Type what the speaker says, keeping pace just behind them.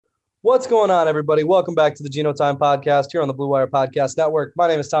What's going on, everybody? Welcome back to the Geno Time Podcast here on the Blue Wire Podcast Network. My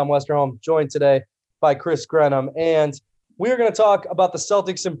name is Tom Westerholm, joined today by Chris Grenham, and we're going to talk about the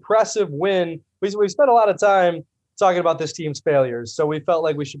Celtics' impressive win. We've spent a lot of time talking about this team's failures, so we felt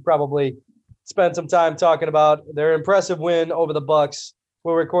like we should probably spend some time talking about their impressive win over the Bucks.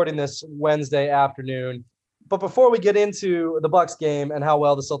 We're recording this Wednesday afternoon. But before we get into the Bucks game and how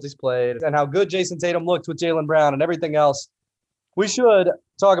well the Celtics played and how good Jason Tatum looked with Jaylen Brown and everything else, we should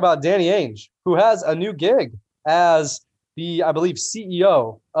talk about Danny Ainge, who has a new gig as the, I believe,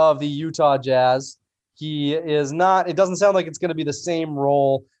 CEO of the Utah Jazz. He is not, it doesn't sound like it's going to be the same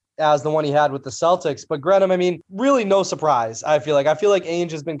role as the one he had with the Celtics. But Grenham, I mean, really no surprise, I feel like.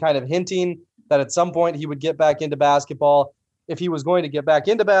 Ainge has been kind of hinting that at some point he would get back into basketball. If he was going to get back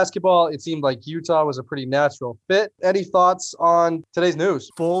into basketball, it seemed like Utah was a pretty natural fit. Any thoughts on today's news?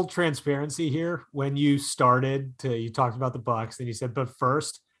 Full transparency here. When you talked about the Bucks and you said, but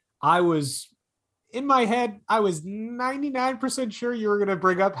first, in my head, I was 99% sure you were going to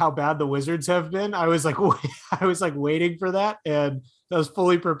bring up how bad the Wizards have been. I was like waiting for that. And I was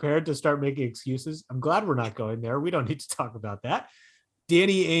fully prepared to start making excuses. I'm glad we're not going there. We don't need to talk about that.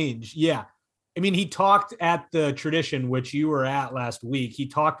 Danny Ainge. Yeah. I mean, he talked at the Tradition, which you were at last week. He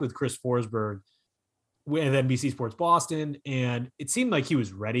talked with Chris Forsberg with NBC Sports Boston, and it seemed like he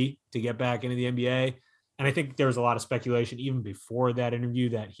was ready to get back into the NBA. And I think there was a lot of speculation even before that interview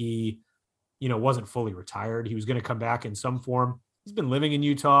that he, wasn't fully retired. He was going to come back in some form. He's been living in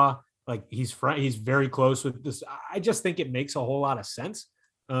Utah. Like he's very close with this. I just think it makes a whole lot of sense.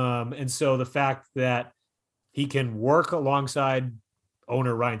 And so the fact that he can work alongside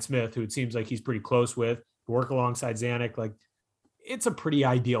owner Ryan Smith, who it seems like he's pretty close with, work alongside Zanuck, like it's a pretty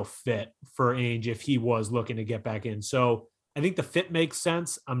ideal fit for Ainge if he was looking to get back in. So I think the fit makes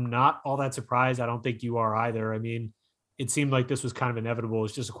sense. I'm not all that surprised. I don't think you are either. I mean, it seemed like this was kind of inevitable.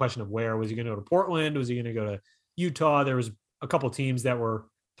 It's just a question of where. Was he going to go to Portland? Was he going to go to Utah? There was a couple teams that were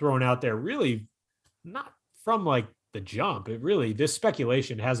thrown out there, really not from like the jump. This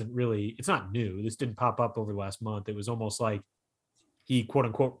speculation it's not new. This didn't pop up over the last month. It was almost like he quote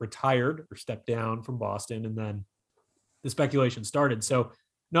unquote retired or stepped down from Boston, and then the speculation started. So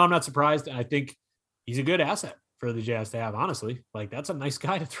no, I'm not surprised. I think he's a good asset for the Jazz to have, honestly. Like that's a nice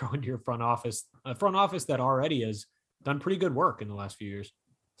guy to throw into your front office, a front office that already has done pretty good work in the last few years.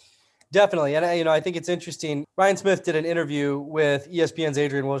 Definitely. And, I think it's interesting. Ryan Smith did an interview with ESPN's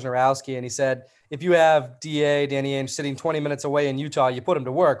Adrian Wojnarowski, and he said, if you have Danny Ainge, sitting 20 minutes away in Utah, you put him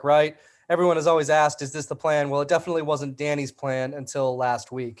to work, right? Everyone has always asked, is this the plan? Well, it definitely wasn't Danny's plan until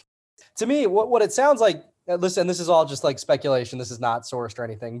last week. To me, what it sounds like, listen, this is all just like speculation. This is not sourced or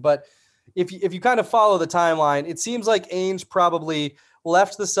anything. But if you kind of follow the timeline, it seems like Ainge probably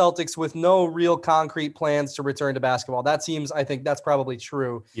left the Celtics with no real concrete plans to return to basketball. I think that's probably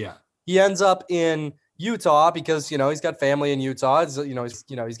true. Yeah. He ends up in Utah because, he's got family in Utah.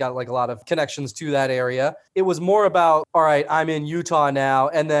 He's got like a lot of connections to that area. It was more about, all right, I'm in Utah now.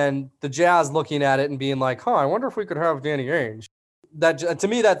 And then the Jazz looking at it and being like, I wonder if we could have Danny Ainge. That to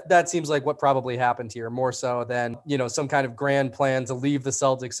me, that seems like what probably happened here, more so than, some kind of grand plan to leave the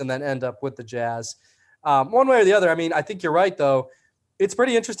Celtics and then end up with the Jazz. One way or the other. I mean, I think you're right, though. It's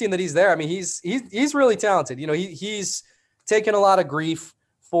pretty interesting that he's there. I mean, he's really talented. He's taken a lot of grief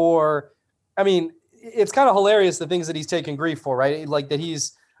for, it's kind of hilarious the things that he's taken grief for, right? Like that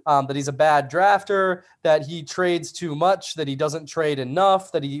he's a bad drafter, that he trades too much, that he doesn't trade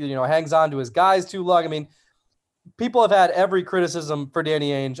enough, that he, hangs on to his guys too long. I mean, people have had every criticism for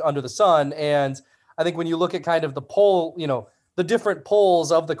Danny Ainge under the sun. And I think when you look at kind of the poll, the different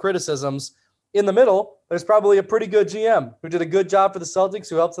polls of the criticisms, in the middle, there's probably a pretty good GM who did a good job for the Celtics,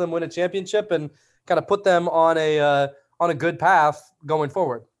 who helped them win a championship and kind of put them on a good path going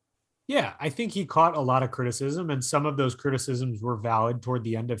forward. Yeah, I think he caught a lot of criticism, and some of those criticisms were valid toward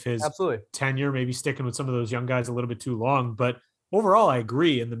the end of his tenure, maybe sticking with some of those young guys a little bit too long. But overall, I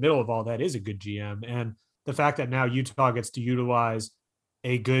agree, in the middle of all that is a good GM. And the fact that now Utah gets to utilize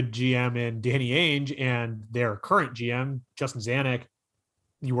a good GM in Danny Ainge and their current GM, Justin Zanuck,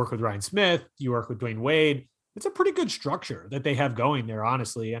 you work with Ryan Smith, you work with Dwayne Wade. It's a pretty good structure that they have going there,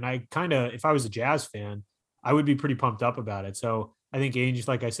 honestly. And I if I was a Jazz fan, I would be pretty pumped up about it. So I think Ainge,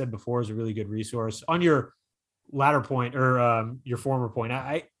 like I said before, is a really good resource. On your latter point, or your former point,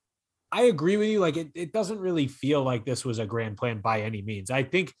 I agree with you. Like it doesn't really feel like this was a grand plan by any means. I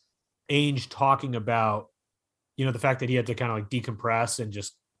think Ainge talking about, the fact that he had to kind of like decompress and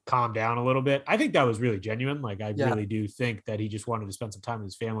just calm down a little bit, I think that was really genuine. Like I really do think that he just wanted to spend some time with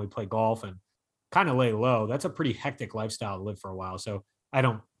his family, play golf, and kind of lay low. That's a pretty hectic lifestyle to live for a while. So I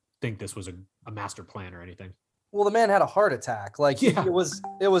don't think this was a master plan or anything. Well, the man had a heart attack. Like Yeah. it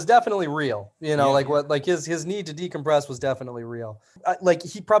was definitely real. You know, Yeah. like what, like his need to decompress was definitely real. Like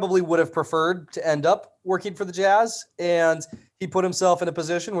he probably would have preferred to end up working for the Jazz, and he put himself in a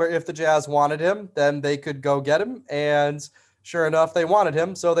position where if the Jazz wanted him, then they could go get him. And sure enough, they wanted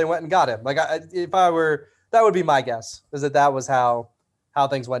him, so they went and got him. Like if I were, that would be my guess, is that that was how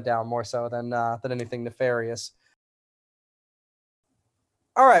things went down more so than anything nefarious.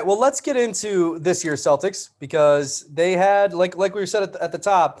 All right, well, let's get into this year's Celtics because they had, like we said at the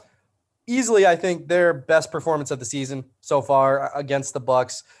top, easily I think their best performance of the season so far against the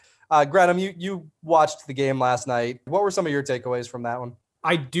Bucks. Granham, you watched the game last night. What were some of your takeaways from that one?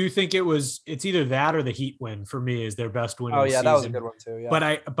 I do think it's either that or the Heat win for me is their best win Oh of the yeah, that was a season. good one too.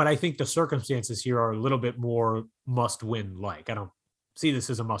 Yeah, But I think the circumstances here are a little bit more must win like. I don't see this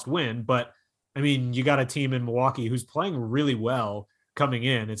as a must win, but I mean, you got a team in Milwaukee who's playing really well coming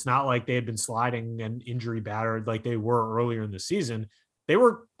in. It's not like they had been sliding and injury battered like they were earlier in the season. They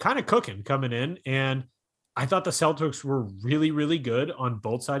were kind of cooking coming in, and I thought the Celtics were really, really good on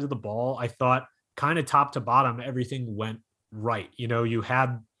both sides of the ball. I thought kind of top to bottom, everything went right. You know, you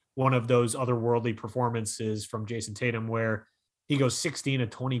had one of those otherworldly performances from Jason Tatum where he goes 16 to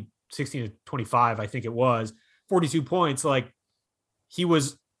 20, 16 to 25, I think it was, 42 points. Like he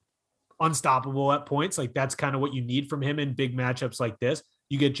was unstoppable at points. Like that's kind of what you need from him in big matchups like this.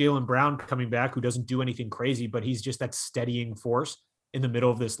 You get Jaylen Brown coming back who doesn't do anything crazy, but he's just that steadying force in the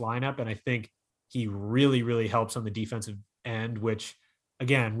middle of this lineup. And I think he really, really helps on the defensive end, which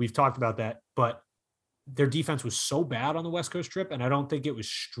again, we've talked about that, but their defense was so bad on the West Coast trip. And I don't think it was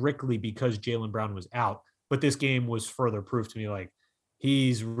strictly because Jaylen Brown was out, but this game was further proof to me like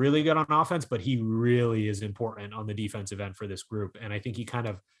he's really good on offense, but he really is important on the defensive end for this group. And I think he kind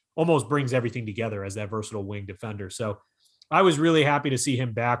of almost brings everything together as that versatile wing defender. So I was really happy to see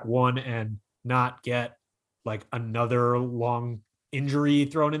him back one and not get like another long injury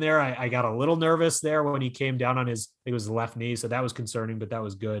thrown in there. I got a little nervous there when he came down on his, it was left knee. So that was concerning, but that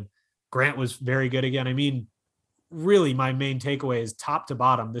was good. Grant was very good again. I mean, really my main takeaway is top to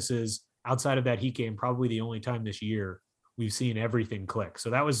bottom. This is outside of that Heat game, probably the only time this year we've seen everything click. So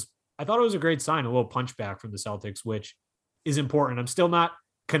that was, I thought it was a great sign, a little punch back from the Celtics, which is important. I'm still not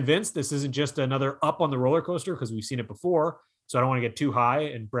convinced this isn't just another up on the roller coaster because we've seen it before. So I don't want to get too high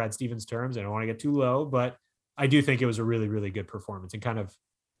in Brad Stevens terms. I don't want to get too low, but I do think it was a really, really good performance and kind of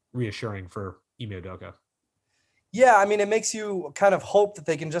reassuring for Ime Udoka. Yeah, I mean, it makes you kind of hope that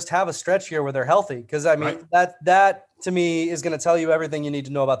they can just have a stretch here where they're healthy. Because I mean, Right. that to me is going to tell you everything you need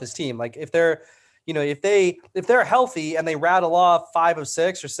to know about this team. Like if they're, you know, if they're healthy and they rattle off 5 of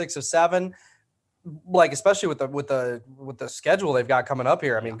 6 or 6 of 7, like especially with the schedule they've got coming up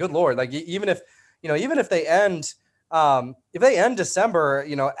here. I mean, good Lord, like even if, you know, even if they end December,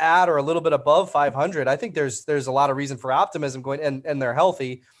 you know, at or a little bit above 500, I think there's a lot of reason for optimism going, and they're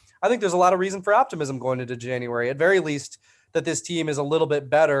healthy. I think there's a lot of reason for optimism going into January, at very least, that this team is a little bit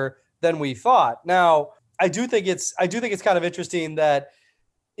better than we thought. Now, I do think it's kind of interesting that,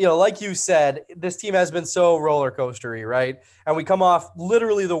 you know, like you said, this team has been so roller coastery, right? And we come off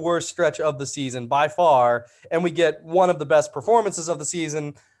literally the worst stretch of the season by far, and we get one of the best performances of the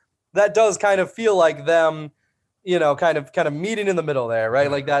season. That does kind of feel like them, you know, kind of meeting in the middle there, right?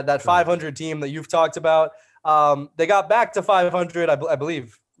 Like that 500 team that you've talked about. They got back to 500, I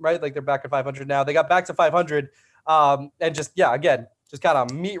believe, right? Like they're back at 500 now. They got back to 500, and just again, just kind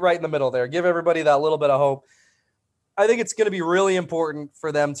of meet right in the middle there. Give everybody that little bit of hope. I think it's going to be really important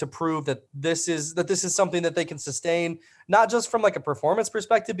for them to prove that this is something that they can sustain, not just from like a performance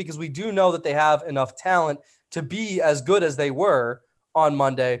perspective, because we do know that they have enough talent to be as good as they were on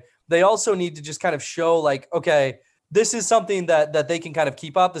Monday. They also need to just kind of show like, okay, this is something that they can kind of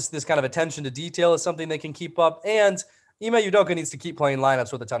keep up. This kind of attention to detail is something they can keep up. And Ime Udoka needs to keep playing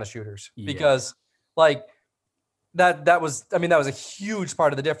lineups with a ton of shooters because like that was a huge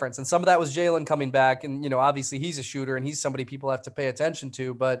part of the difference. And some of that was Jaylen coming back. And, you know, obviously he's a shooter and he's somebody people have to pay attention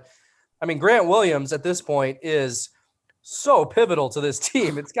to. But I mean, Grant Williams at this point is so pivotal to this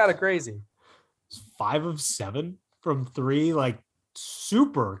team. It's kind of crazy. 5 of 7 from 3, like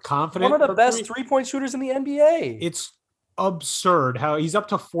super confident. One of the best 3-point shooters in the NBA. It's absurd how he's up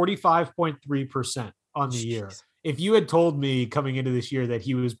to 45.3% on the year. If you had told me coming into this year that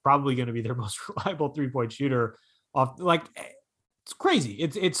he was probably going to be their most reliable 3-point shooter off, like it's crazy.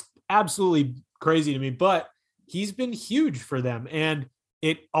 It's absolutely crazy to me, but he's been huge for them. And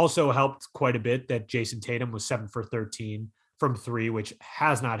it also helped quite a bit that Jason Tatum was 7 for 13 from 3, which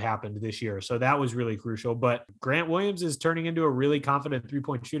has not happened this year. So that was really crucial, but Grant Williams is turning into a really confident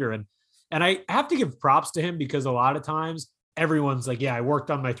 3-point shooter. And I have to give props to him because a lot of times everyone's like, yeah, I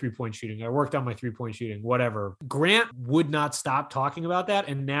worked on my 3-point shooting. I worked on my 3-point shooting, whatever. Grant would not stop talking about that.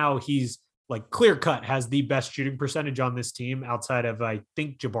 And now he's like clear cut has the best shooting percentage on this team outside of, I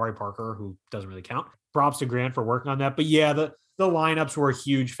think, Jabari Parker, who doesn't really count. Props to Grant for working on that. But yeah, the lineups were a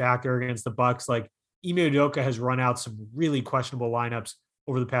huge factor against the Bucks. Like Ime Udoka has run out some really questionable lineups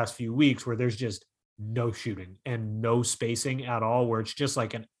over the past few weeks where there's just no shooting and no spacing at all, where it's just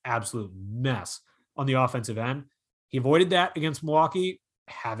like an absolute mess on the offensive end. He avoided that against Milwaukee.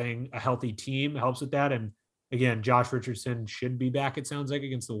 Having a healthy team helps with that. And again, Josh Richardson should be back, it sounds like,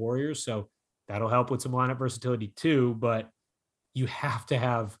 against the Warriors. So that'll help with some lineup versatility too. But you have to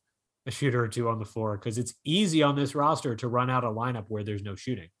have a shooter or two on the floor because it's easy on this roster to run out a lineup where there's no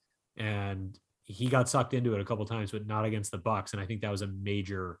shooting. And he got sucked into it a couple of times, but not against the Bucks. And I think that was a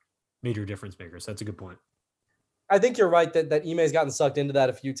major difference maker. So that's a good point. I think you're right that Ime's gotten sucked into that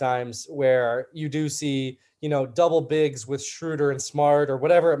a few times where you do see, double bigs with Schroeder and Smart or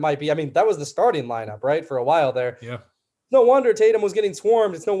whatever it might be. I mean, that was the starting lineup, right? For a while there. Yeah. No wonder Tatum was getting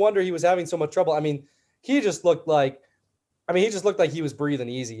swarmed. It's no wonder he was having so much trouble. I mean, he just looked like he was breathing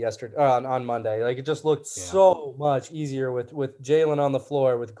easy yesterday on Monday. Like it just looked so much easier with Jalen on the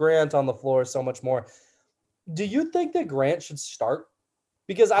floor, with Grant on the floor, so much more. Do you think that Grant should start?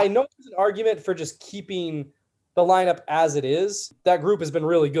 Because I know there's an argument for just keeping the lineup as it is. That group has been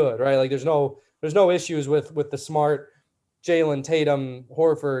really good, right? Like there's no issues with the Smart, Jalen, Tatum,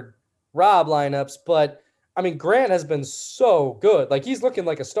 Horford, Rob lineups. But I mean, Grant has been so good. Like he's looking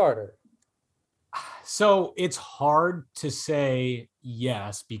like a starter. So it's hard to say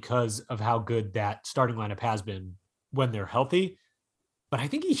yes because of how good that starting lineup has been when they're healthy. But I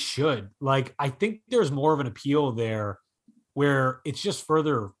think he should. Like, I think there's more of an appeal there where it's just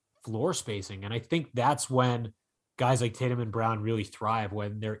further floor spacing. And I think that's when guys like Tatum and Brown really thrive,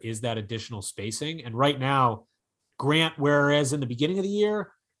 when there is that additional spacing. And right now, Grant, whereas in the beginning of the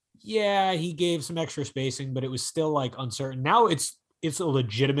year, yeah, he gave some extra spacing, but it was still like uncertain. Now it's a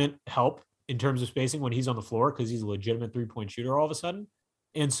legitimate help in terms of spacing when he's on the floor because he's a legitimate 3-point shooter all of a sudden.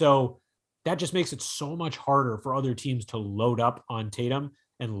 And so that just makes it so much harder for other teams to load up on Tatum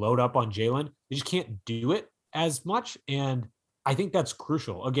and load up on Jalen. They just can't do it as much. And I think that's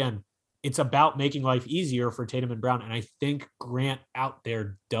crucial. Again, it's about making life easier for Tatum and Brown. And I think Grant out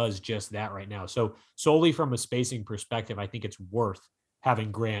there does just that right now. So solely from a spacing perspective, I think it's worth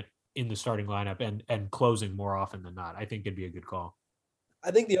having Grant in the starting lineup and closing more often than not. I think it'd be a good call. I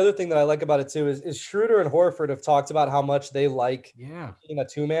think the other thing that I like about it too is Schroeder and Horford have talked about how much they like being a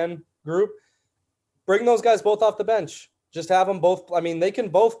two-man group. Bring those guys both off the bench. Just have them both. I mean, they can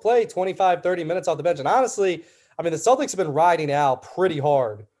both play 25, 30 minutes off the bench. And honestly, I mean, the Celtics have been riding Al pretty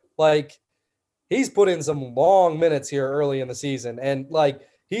hard. Like, he's put in some long minutes here early in the season. And, like,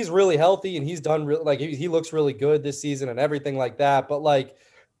 he's really healthy and he's done he looks really good this season and everything like that. But, like,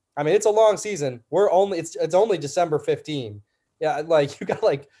 I mean, it's a long season. It's only December 15. Yeah, like you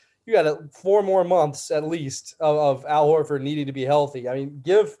got 4 more months at least of Al Horford needing to be healthy. I mean,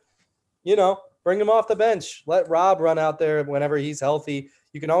 bring him off the bench. Let Rob run out there whenever he's healthy.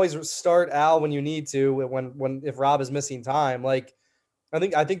 You can always start Al when you need to if Rob is missing time. Like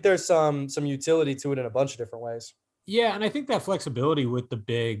I think there's some utility to it in a bunch of different ways. Yeah, and I think that flexibility with the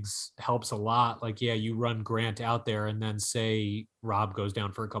bigs helps a lot. Like, yeah, you run Grant out there and then say Rob goes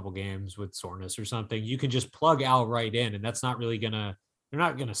down for a couple games with soreness or something. You can just plug Al right in, and that's not really they're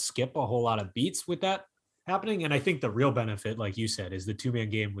not gonna skip a whole lot of beats with that happening. And I think the real benefit, like you said, is the 2-man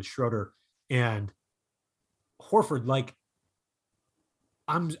game with Schroeder and Horford. Like,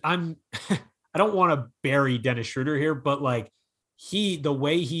 I'm I don't want to bury Dennis Schroeder here, but like the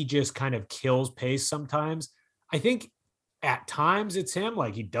way he just kind of kills pace sometimes. I think at times it's him,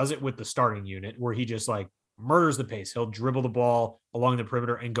 like he does it with the starting unit where he just like murders the pace. He'll dribble the ball along the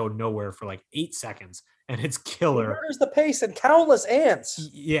perimeter and go nowhere for like 8 seconds. And it's killer. He murders the pace and countless ants.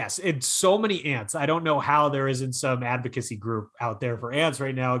 Yes, it's so many ants. I don't know how there isn't some advocacy group out there for ants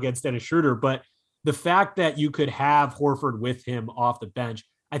right now against Dennis Schroeder, but the fact that you could have Horford with him off the bench,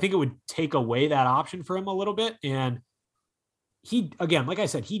 I think it would take away that option for him a little bit. And he, again, like I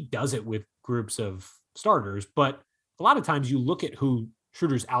said, he does it with groups of starters, but a lot of times you look at who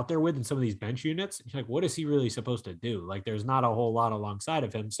Schroeder's out there with in some of these bench units, and you're like, what is he really supposed to do? Like, there's not a whole lot alongside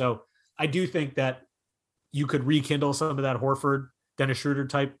of him. So I do think that you could rekindle some of that Horford, Dennis Schroeder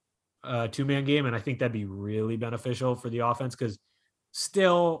type 2-man game. And I think that'd be really beneficial for the offense because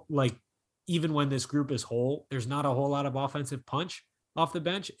still, like, even when this group is whole, there's not a whole lot of offensive punch off the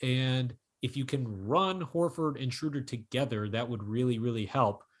bench. And if you can run Horford and Schroeder together, that would really, really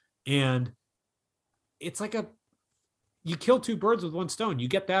help. And it's like you kill 2 birds with 1 stone. You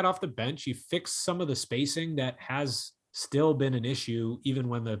get that off the bench. You fix some of the spacing that has still been an issue, even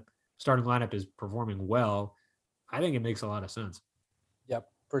when the starting lineup is performing well. I think it makes a lot of sense. Yep,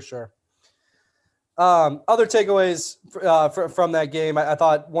 for sure. Other takeaways from that game, I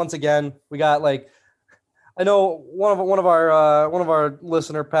thought once again we got like, I know one of our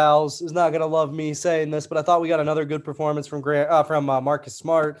listener pals is not gonna love me saying this, but I thought we got another good performance from Marcus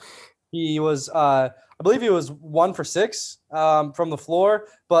Smart. He was, I believe he was 1 for 6 from the floor,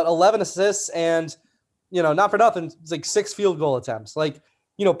 but 11 assists, and not for nothing, it's like 6 field goal attempts. Like,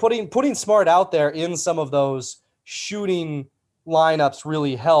 putting Smart out there in some of those shooting lineups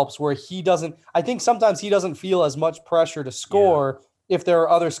really helps, where I think sometimes he doesn't feel as much pressure to score if there are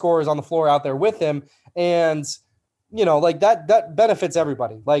other scorers on the floor out there with him. And, like that benefits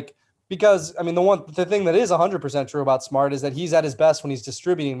everybody. Like, because I mean, the thing that is 100% true about Smart is that he's at his best when he's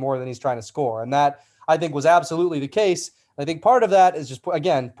distributing more than he's trying to score. And that, I think, was absolutely the case. I think part of that is just,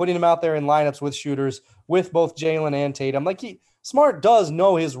 again, putting him out there in lineups with shooters, with both Jalen and Tatum. Like, Smart does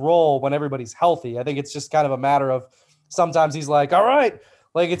know his role when everybody's healthy. I think it's just kind of a matter of, sometimes he's like, all right,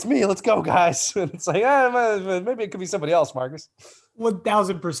 like, it's me, let's go, guys. And it's like, maybe it could be somebody else, Marcus.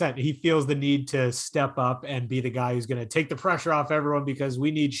 1000%. He feels the need to step up and be the guy who's going to take the pressure off everyone because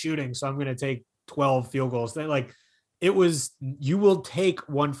we need shooting. So I'm going to take 12 field goals. Like, you will take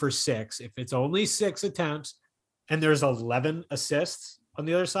 1 for 6. If it's only 6 attempts and there's 11 assists on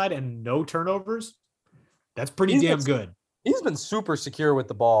the other side and no turnovers, that's pretty damn good. He's been super secure with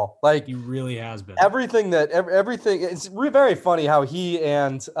the ball. Like, he really has been. Everything. It's very funny how he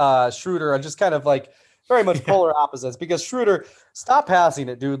and Schroeder are just kind of like very much polar opposites, because Schroeder, stop passing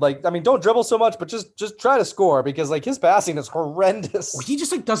it, dude. Like, I mean, don't dribble so much, but just try to score, because like his passing is horrendous. Well, he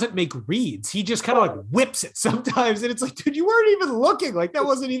just like doesn't make reads. He just kind of like whips it sometimes. And it's like, dude, you weren't even looking. Like, that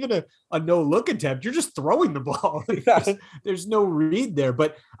wasn't even a no look attempt. You're just throwing the ball. Like, there's no read there.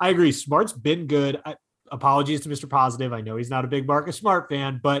 But I agree. Smart's been good. Apologies to Mr. Positive. I know he's not a big Marcus Smart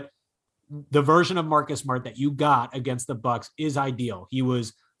fan, but the version of Marcus Smart that you got against the Bucks is ideal. He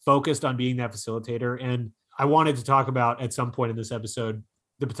was focused on being that facilitator. And I wanted to talk about at some point in this episode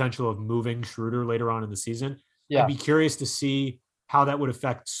the potential of moving Schroeder later on in the season. Yeah. I'd be curious to see how that would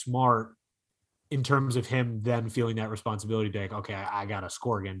affect Smart in terms of him then feeling that responsibility to like, okay, I got to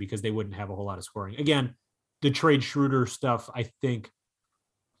score again, because they wouldn't have a whole lot of scoring. Again, the trade Schroeder stuff, I think,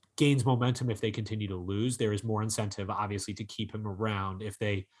 gains momentum if they continue to lose. There is more incentive, obviously, to keep him around if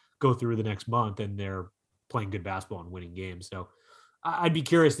they go through the next month and they're playing good basketball and winning games. So I'd be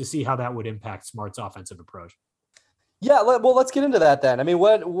curious to see how that would impact Smart's offensive approach. Yeah, well, let's get into that then. I mean,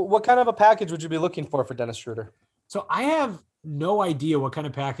 what kind of a package would you be looking for Dennis Schroeder? So I have no idea what kind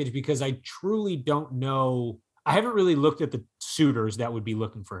of package, because I truly don't know. I haven't really looked at the suitors that would be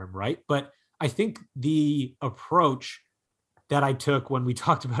looking for him, right? But I think the approach that I took when we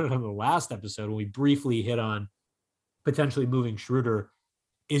talked about it on the last episode, when we briefly hit on potentially moving Schroeder,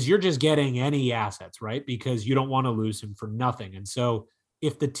 is you're just getting any assets, right? Because you don't want to lose him for nothing. And so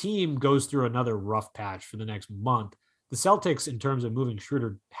if the team goes through another rough patch for the next month, the Celtics, in terms of moving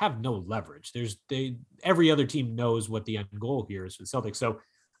Schroeder, have no leverage. Every other team knows what the end goal here is for the Celtics. So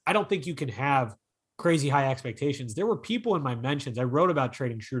I don't think you can have crazy high expectations. There were people in my mentions. I wrote about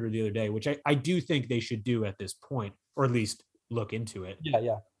trading Schroeder the other day, which I do think they should do at this point, or at least look into it.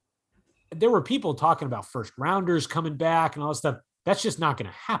 Yeah. There were people talking about first rounders coming back and all this stuff. That's just not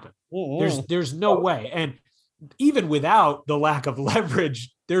going to happen. Mm-hmm. There's no way. And even without the lack of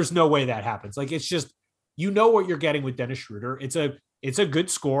leverage, there's no way that happens. Like, it's just, what you're getting with Dennis Schroeder. It's a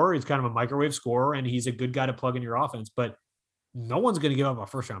good scorer. It's kind of a microwave scorer, and he's a good guy to plug in your offense, but no one's going to give up a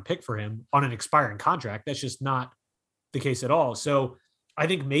first round pick for him on an expiring contract. That's just not the case at all. So I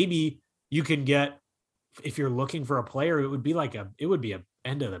think maybe you can get, if you're looking for a player, it would be a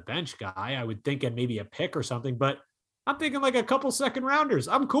end of the bench guy, I would think, and maybe a pick or something, but I'm thinking like a couple second rounders.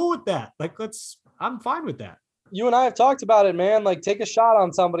 I'm cool with that. Like, I'm fine with that. You and I have talked about it, man. Like, take a shot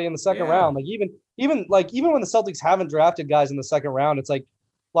on somebody in the second round. Like, even when the Celtics haven't drafted guys in the second round, it's like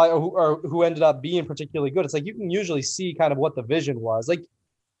who ended up being particularly good. It's like, you can usually see kind of what the vision was. Like,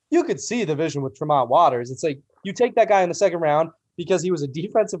 you could see the vision with Tremont Waters. It's like, you take that guy in the second round because he was a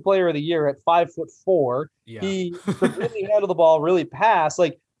defensive player of the year at 5'4". Yeah. He could really handle the ball, really pass.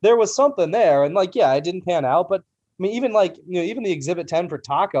 Like, there was something there. And like, yeah, it didn't pan out, but I mean, even like, even the Exhibit 10 for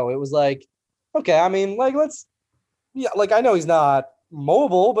Taco, it was like, okay, I mean, like, like, I know he's not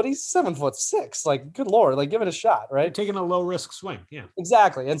mobile, but he's 7'6". Like, good Lord, like, give it a shot, right? You're taking a low risk swing. Yeah,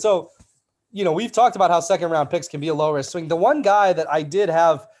 exactly. And so, we've talked about how second round picks can be a low risk swing. The one guy that I did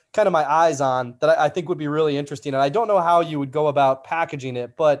have kind of my eyes on that I think would be really interesting, and I don't know how you would go about packaging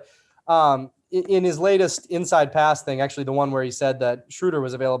it, but in his latest inside pass thing, actually the one where he said that Schroeder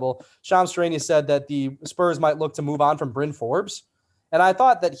was available, Shams Charania said that the Spurs might look to move on from Bryn Forbes. And I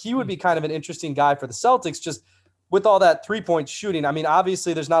thought that he would be kind of an interesting guy for the Celtics, just with all that 3-point shooting. I mean,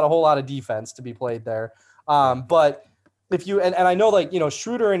 obviously there's not a whole lot of defense to be played there. But if you, and I know, like,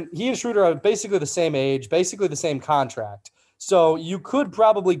 Schroeder and Schroeder are basically the same age, basically the same contract. So you could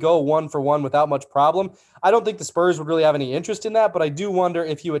probably go 1-for-1 without much problem. I don't think the Spurs would really have any interest in that, but I do wonder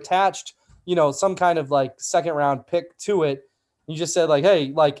if you attached, some kind of like second round pick to it. You just said like,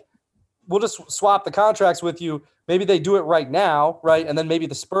 hey, like, we'll just swap the contracts with you. Maybe they do it right now, right? And then maybe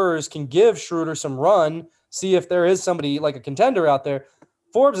the Spurs can give Schroeder some run, see if there is somebody like a contender out there.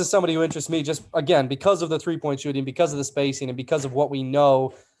 Forbes is somebody who interests me just, again, because of the 3-point shooting, because of the spacing, and because of what we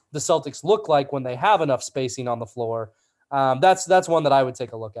know the Celtics look like when they have enough spacing on the floor. That's one that I would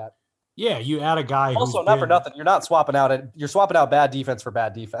take a look at. Yeah, you add a guy also not for nothing. You're not swapping out you're swapping out bad defense for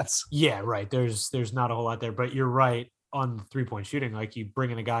bad defense. Yeah, right. There's not a whole lot there, but you're right on 3-point shooting. Like, you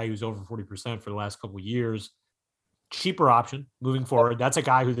bring in a guy who's over 40% for the last couple of years, cheaper option moving forward. That's a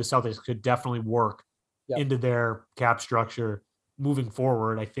guy who the Celtics could definitely work into their cap structure moving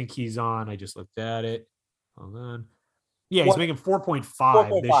forward. I think he's on. I just looked at it. Hold on. Yeah, he's making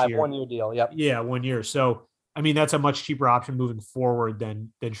 4.5 this year. 1 year deal. Yep. Yeah, 1 year. So I mean, that's a much cheaper option moving forward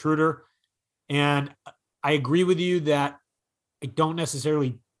than Schroeder. And I agree with you that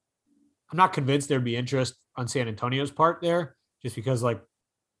I'm not convinced there'd be interest on San Antonio's part there, just because, like,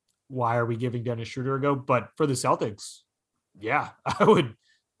 why are we giving Dennis Schroeder a go? But for the Celtics, yeah, I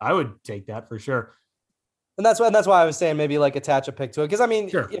would take that for sure. And that's why I was saying maybe like attach a pick to it. Because I mean,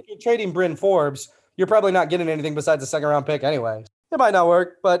 If you're trading Bryn Forbes, you're probably not getting anything besides a second round pick anyway. It might not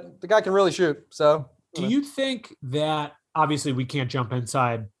work, but the guy can really shoot. So do you think that, obviously we can't jump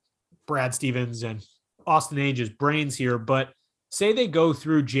inside Brad Stevens and Austin Ainge's brains here, but say they go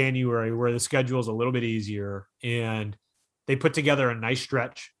through January where the schedule is a little bit easier and they put together a nice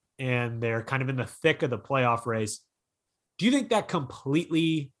stretch and they're kind of in the thick of the playoff race. Do you think that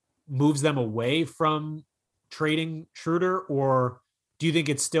completely moves them away from trading Schroeder, or do you think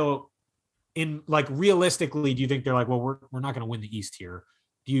it's still in, like, realistically, do you think they're like, well, we're not going to win the East here?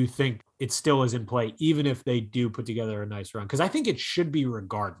 Do you think it still is in play, even if they do put together a nice run? Because I think it should be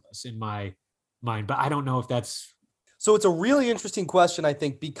regardless in my mind, but I don't know if that's. So it's a really interesting question, I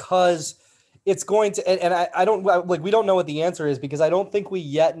think, because it's going to, and I don't, like, we don't know what the answer is, because I don't think we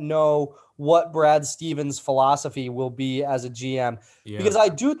yet know what Brad Stevens' philosophy will be as a GM. Yeah. Because I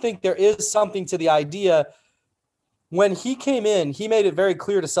do think there is something to the idea. When he came in, he made it very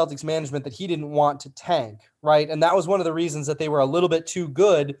clear to Celtics management that he didn't want to tank, right? And that was one of the reasons that they were a little bit too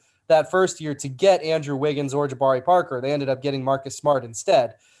good that first year to get Andrew Wiggins or Jabari Parker. They ended up getting Marcus Smart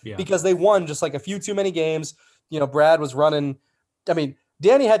instead because they won just like a few too many games. Brad was running. I mean,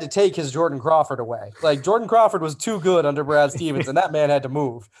 Danny had to take his Jordan Crawford away. Like, Jordan Crawford was too good under Brad Stevens, and that man had to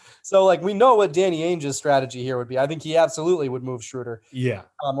move. So, like, we know what Danny Ainge's strategy here would be. I think he absolutely would move Schroeder. Yeah.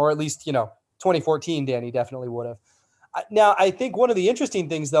 Or at least, 2014, Danny definitely would have. Now, I think one of the interesting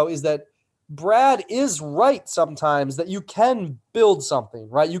things, though, is that Brad is right sometimes that you can build something,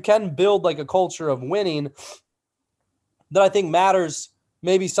 right? You can build like a culture of winning that I think matters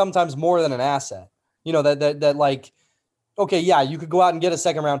maybe sometimes more than an asset. That like, okay, yeah, you could go out and get a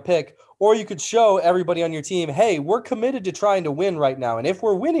second round pick, or you could show everybody on your team, hey, we're committed to trying to win right now. And if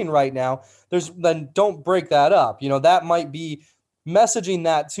we're winning right now, then don't break that up. That might be messaging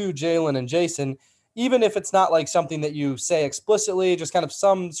that to Jalen and Jason, even if it's not like something that you say explicitly, just kind of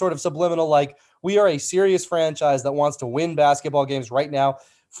some sort of subliminal, like, we are a serious franchise that wants to win basketball games right now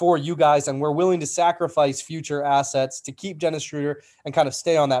for you guys, and we're willing to sacrifice future assets to keep Dennis Schroeder and kind of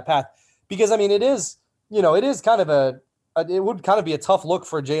stay on that path. Because, I mean, it is kind of it would kind of be a tough look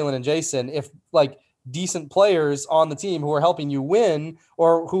for Jalen and Jason if, like, decent players on the team who are helping you win,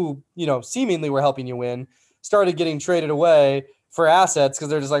 or who, seemingly were helping you win, started getting traded away for assets, because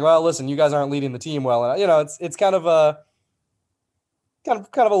they're just like, well, listen, you guys aren't leading the team well. It's kind of a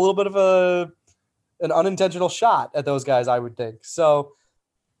little bit of an unintentional shot at those guys, I would think. So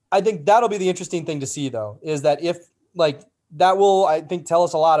I think that'll be the interesting thing to see, though, is that if, like, that will, I think, tell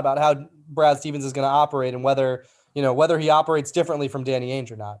us a lot about how Brad Stevens is going to operate, and whether he operates differently from Danny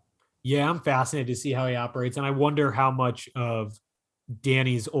Ainge or not. Yeah, I'm fascinated to see how he operates, and I wonder how much of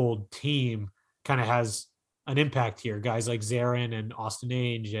Danny's old team kind of has an impact here. Guys like Zarin and Austin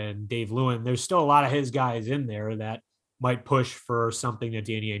Ainge and Dave Lewin, there's still a lot of his guys in there that might push for something that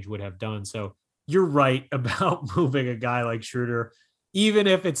Danny Ainge would have done. So you're right about moving a guy like Schroeder, even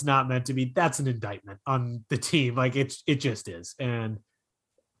if it's not meant to be. That's an indictment on the team. Like, it just is. And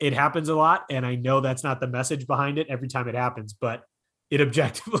it happens a lot. And I know that's not the message behind it every time it happens, but it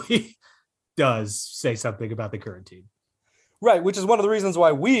objectively does say something about the current team. Right, which is one of the reasons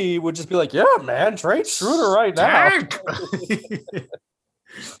why we would just be like, yeah, man, trade Schroeder right now.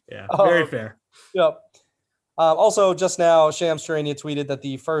 Yeah, very fair. Yep. Also, just now, Shams Charania tweeted that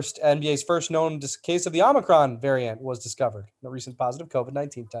the NBA's first known case of the Omicron variant was discovered in a recent positive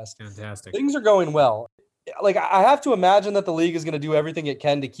COVID-19 test. Fantastic. Things are going well. Like, I have to imagine that the league is going to do everything it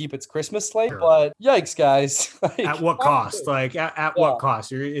can to keep its Christmas slate, but yikes, guys. At what cost? Like, at what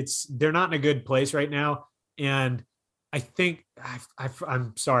cost? They're not in a good place right now. And I think,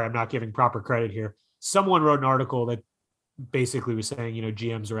 I'm sorry, I'm not giving proper credit here. Someone wrote an article that basically was saying,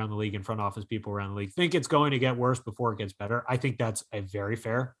 GMs around the league and front office people around the league think it's going to get worse before it gets better. I think that's a very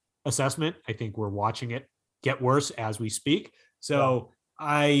fair assessment. I think we're watching it get worse as we speak. So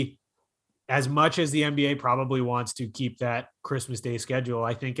as much as the NBA probably wants to keep that Christmas Day schedule,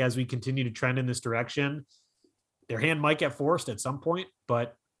 I think as we continue to trend in this direction, their hand might get forced at some point,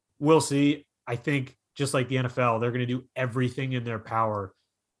 but we'll see. I think just like the NFL, they're going to do everything in their power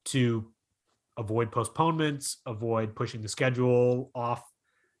to avoid postponements, avoid pushing the schedule off,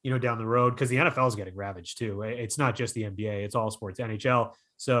 down the road, because the NFL is getting ravaged too. It's not just the NBA, it's all sports, NHL.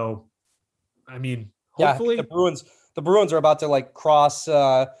 So, I mean, hopefully the Bruins are about to like cross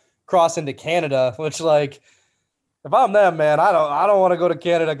into Canada, which like, if I'm them, man, I don't want to go to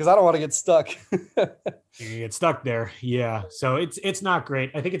Canada because I don't want to get stuck. You get stuck there. Yeah. So it's not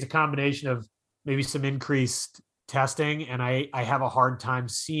great. I think it's a combination of maybe some increased testing, and I have a hard time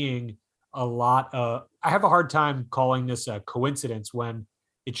seeing I have a hard time calling this a coincidence when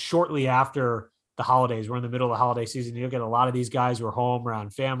it's shortly after the holidays. We're in the middle of the holiday season. You'll get a lot of these guys who are home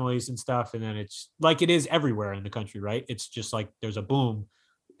around families and stuff. And then it's like it is everywhere in the country, right? It's just like there's a boom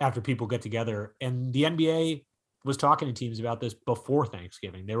after people get together. And the NBA was talking to teams about this before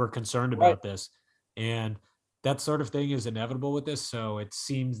Thanksgiving. They were concerned about this. And that sort of thing is inevitable with this. So it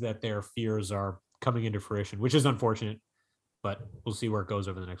seems that their fears are coming into fruition, which is unfortunate, but we'll see where it goes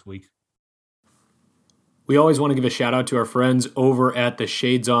over the next week. We always want to give a shout out to our friends over at the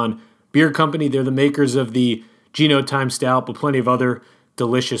Shades On Beer Company. They're the makers of the Genotime Stout, but plenty of other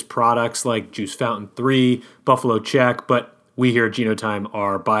delicious products like Juice Fountain 3, Buffalo Check, but we here at Genotime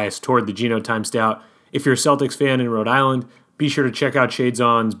are biased toward the Genotime Stout. If you're a Celtics fan in Rhode Island, be sure to check out Shades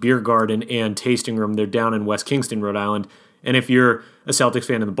On's Beer Garden and Tasting Room. They're down in West Kingston, Rhode Island. And if you're a Celtics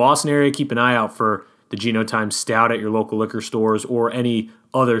fan in the Boston area, keep an eye out for the Genotime Stout at your local liquor stores or any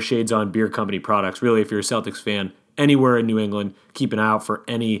other Shades On Beer Company products. Really, if you're a Celtics fan anywhere in New England, keep an eye out for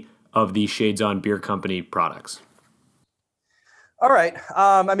any of the Shades On Beer Company products. All right.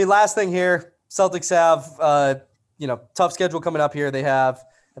 Last thing here, Celtics have, tough schedule coming up here. They have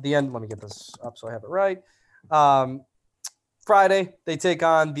at the end, let me get this up so I have it right. Friday, they take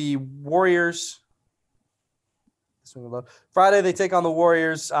on the Warriors. Friday, they take on the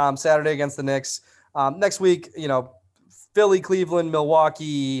Warriors. Saturday against the Knicks. Next week, Philly, Cleveland,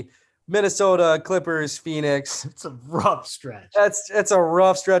 Milwaukee, Minnesota, Clippers, Phoenix. It's a rough stretch. It's a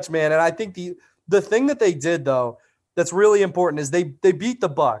rough stretch, man. And I think the thing that they did, though, that's really important is they beat the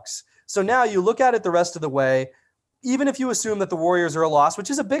Bucks. So now you look at it the rest of the way, even if you assume that the Warriors are a loss, which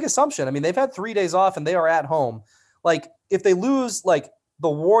is a big assumption. I mean, they've had 3 days off and they are at home. Like, if they lose, like, the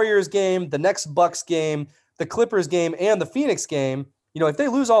Warriors game, the next Bucks game, the Clippers game, and the Phoenix game, if they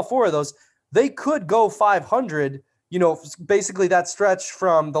lose all 4 of those, they could go 500, basically that stretch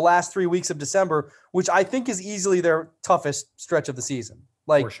from the last 3 weeks of December, which I think is easily their toughest stretch of the season.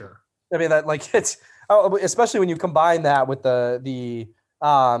 Like, for sure. I mean, that like it's especially when you combine that with the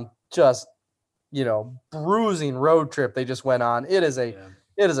bruising road trip they just went on. It is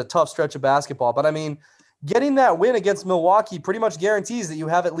a tough stretch of basketball. But I mean, getting that win against Milwaukee pretty much guarantees that you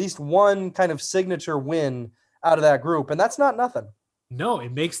have at least one kind of signature win out of that group, and that's not nothing. No,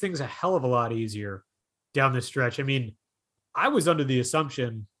 it makes things a hell of a lot easier down the stretch. I mean, I was under the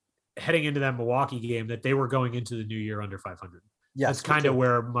assumption heading into that Milwaukee game that they were going into the new year under 500. Yes, that's kind of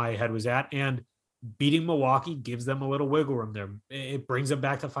where my head was at. And beating Milwaukee gives them a little wiggle room there. It brings them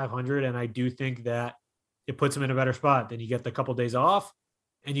back to 500. And I do think that it puts them in a better spot. Then you get the couple days off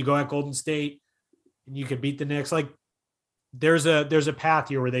and you go at Golden State and you could beat the Knicks. Like there's a path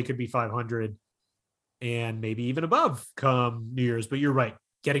here where they could be 500 and maybe even above come New Year's. But you're right.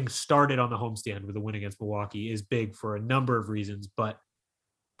 Getting started on the homestand with a win against Milwaukee is big for a number of reasons, but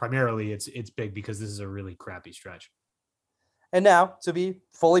primarily it's big because this is a really crappy stretch. And now, to be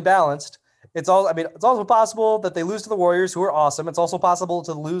fully balanced, it's also possible that they lose to the Warriors, who are awesome. It's also possible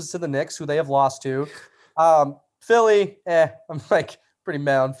to lose to the Knicks, who they have lost to. Philly, I'm like pretty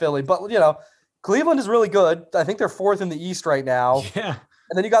mad on Philly, but Cleveland is really good. I think they're 4th in the East right now. Yeah.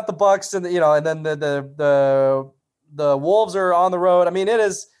 And then you got the Bucks and and then the Wolves are on the road. I mean, it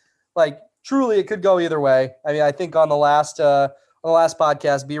is like truly it could go either way. I mean, I think on the last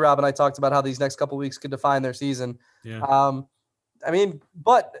podcast, B-Rob and I talked about how these next couple of weeks could define their season. Yeah. I mean,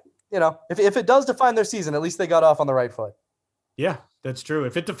 but if it does define their season, at least they got off on the right foot. Yeah, that's true.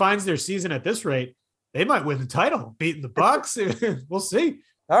 If it defines their season at this rate, they might win the title, beating the Bucks. We'll see.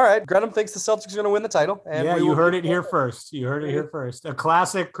 All right. Grenham thinks the Celtics are going to win the title. And yeah, you heard it here first. You heard it here first. A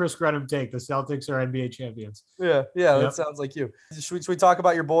classic Chris Grenham take. The Celtics are NBA champions. Yeah, that sounds like you. Should we talk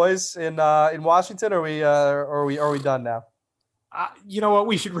about your boys in Washington, or are we done now? You know what?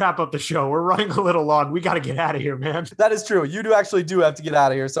 We should wrap up the show. We're running a little long. We got to get out of here, man. That is true. You do have to get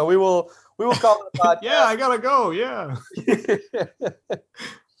out of here. So we will call it a podcast. Yeah, I gotta go. Yeah.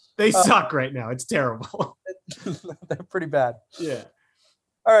 They suck right now. It's terrible. They're pretty bad. Yeah.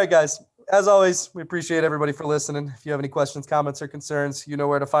 All right, guys. As always, we appreciate everybody for listening. If you have any questions, comments, or concerns, you know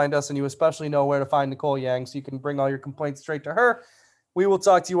where to find us, and you especially know where to find Nicole Yang, so you can bring all your complaints straight to her. We will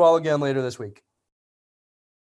talk to you all again later this week.